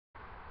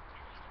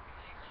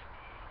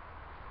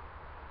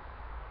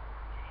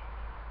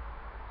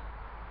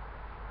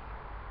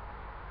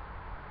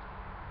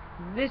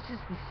This is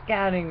the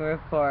scouting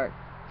report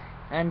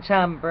on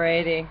Tom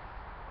Brady.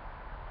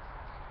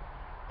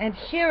 And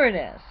here it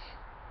is.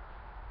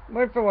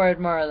 Word for word,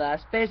 more or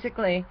less.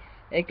 Basically,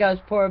 it goes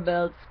poor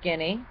build,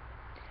 skinny,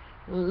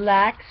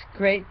 lacks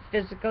great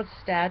physical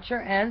stature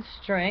and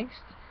strength,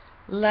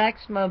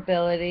 lacks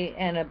mobility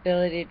and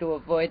ability to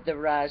avoid the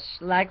rush,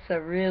 lacks a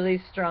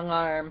really strong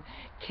arm,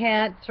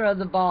 can't throw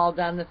the ball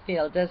down the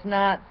field, does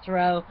not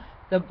throw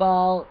the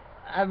ball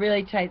a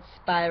really tight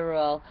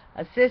spiral,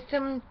 a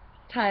system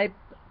type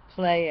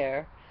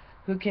player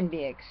who can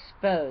be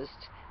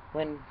exposed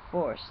when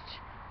forced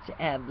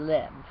to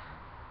ad-lib.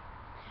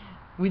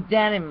 With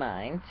that in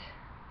mind,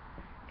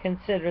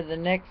 consider the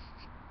next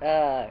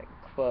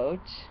quote.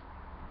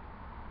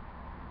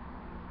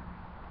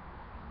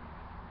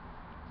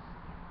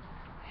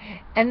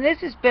 And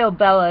this is Bill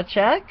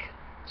Belichick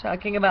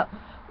talking about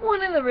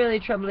one of the really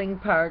troubling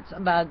parts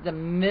about the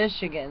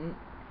Michigan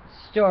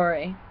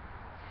story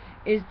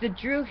is the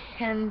Drew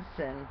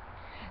Henson.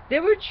 They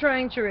were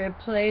trying to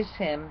replace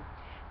him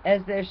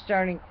as their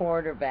starting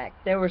quarterback.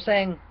 They were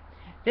saying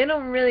they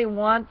don't really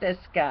want this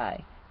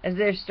guy as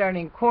their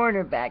starting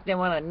quarterback. They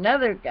want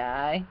another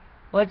guy.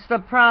 What's the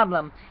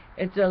problem?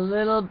 It's a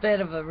little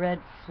bit of a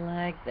red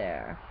flag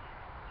there.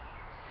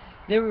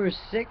 There were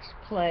 6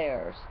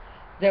 players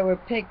that were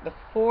picked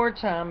before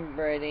Tom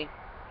Brady.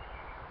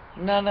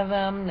 None of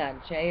them,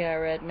 not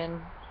J.R.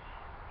 Edmond,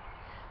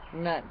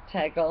 not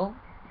Teckle,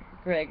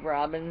 Greg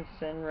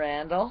Robinson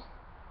Randall,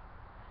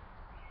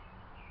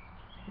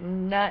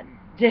 not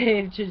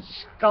Dave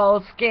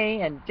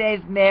Jaskolski and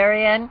Dave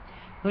Marion,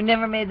 who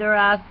never made the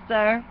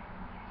roster.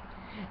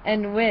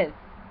 And with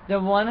the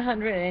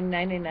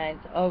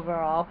 199th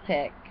overall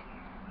pick,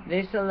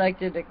 they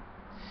selected a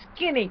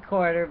skinny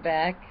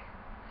quarterback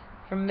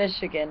from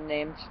Michigan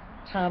named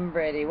Tom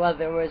Brady. Well,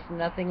 there was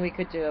nothing we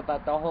could do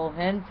about the whole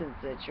Henson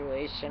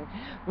situation.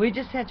 We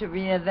just had to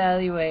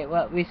reevaluate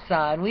what we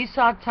saw. And we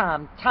saw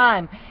Tom,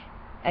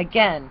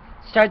 again,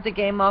 start the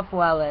game off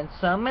well. And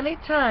so many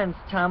times,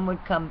 Tom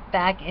would come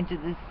back into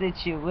the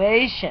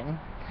situation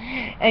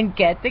and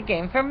get the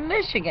game from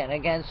Michigan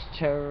against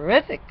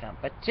terrific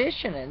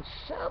competition. And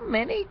so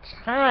many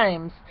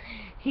times,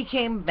 he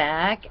came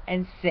back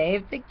and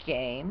saved the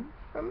game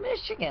from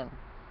Michigan.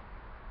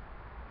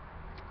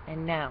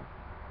 And now,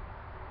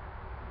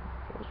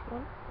 there's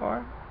one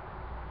more.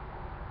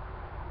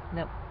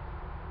 Nope.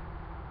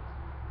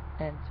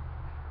 And